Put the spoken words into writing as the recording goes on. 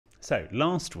So,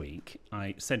 last week,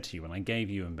 I said to you when I gave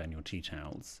you and Ben your tea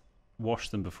towels, wash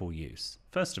them before use.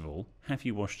 First of all, have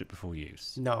you washed it before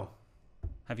use? No.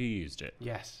 Have you used it?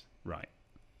 Yes. Right.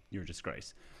 You're a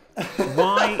disgrace.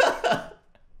 Why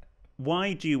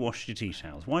do you wash your tea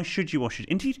towels? Why should you wash it?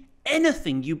 Indeed,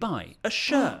 anything you buy, a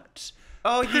shirt,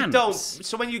 Oh, pants. you don't.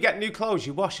 So when you get new clothes,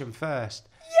 you wash them first.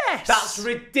 Yes! That's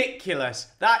ridiculous.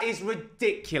 That is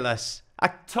ridiculous.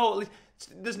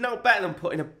 There's no better than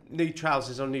putting new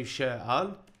trousers or new shirt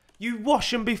on. You wash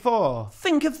them before.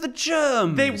 Think of the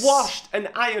germs. They washed and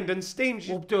ironed and steamed.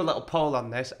 We'll do a little poll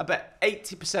on this. I bet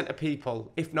 80% of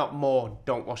people, if not more,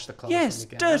 don't wash the clothes. Yes, when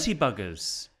they get dirty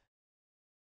buggers.